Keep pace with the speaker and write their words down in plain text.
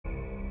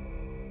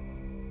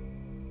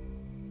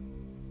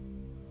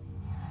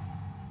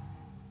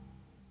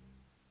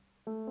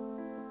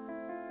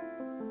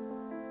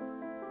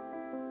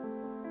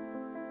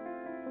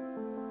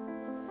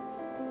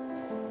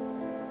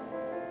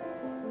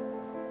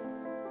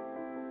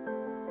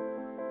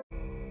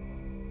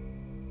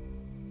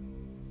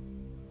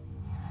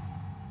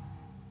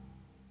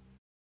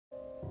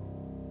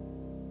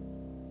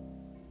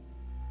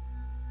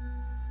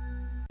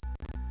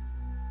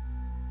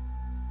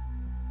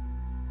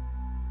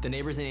The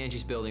neighbors in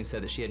Angie's building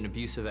said that she had an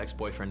abusive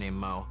ex-boyfriend named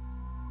Mo.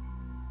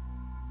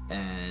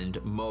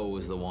 And Mo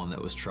was the one that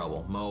was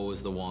trouble. Mo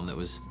was the one that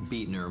was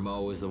beating her.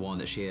 Mo was the one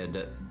that she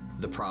had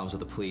the problems with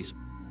the police.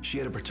 She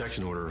had a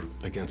protection order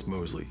against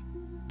Mosley.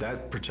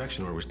 That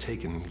protection order was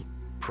taken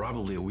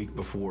probably a week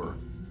before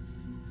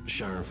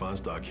Sharon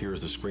Fonstock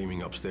hears the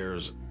screaming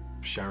upstairs.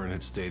 Sharon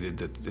had stated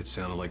that it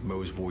sounded like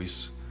Mo's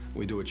voice.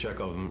 We do a check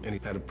of him, and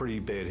he had a pretty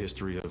bad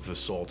history of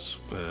assaults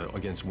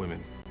against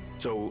women.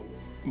 So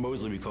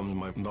Mosley becomes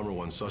my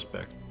 #1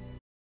 suspect.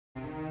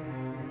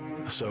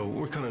 So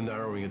we're kind of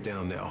narrowing it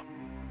down now.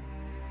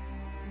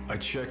 I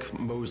check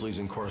Mosley's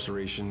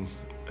incarceration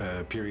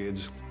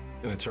periods,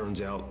 and it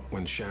turns out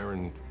when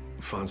Sharon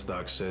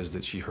Fonstock says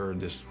that she heard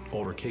this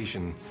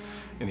altercation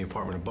in the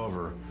apartment above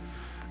her,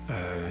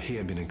 he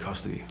had been in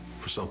custody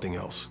for something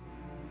else.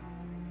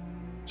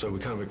 So we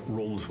kind of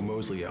rolled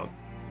Mosley out.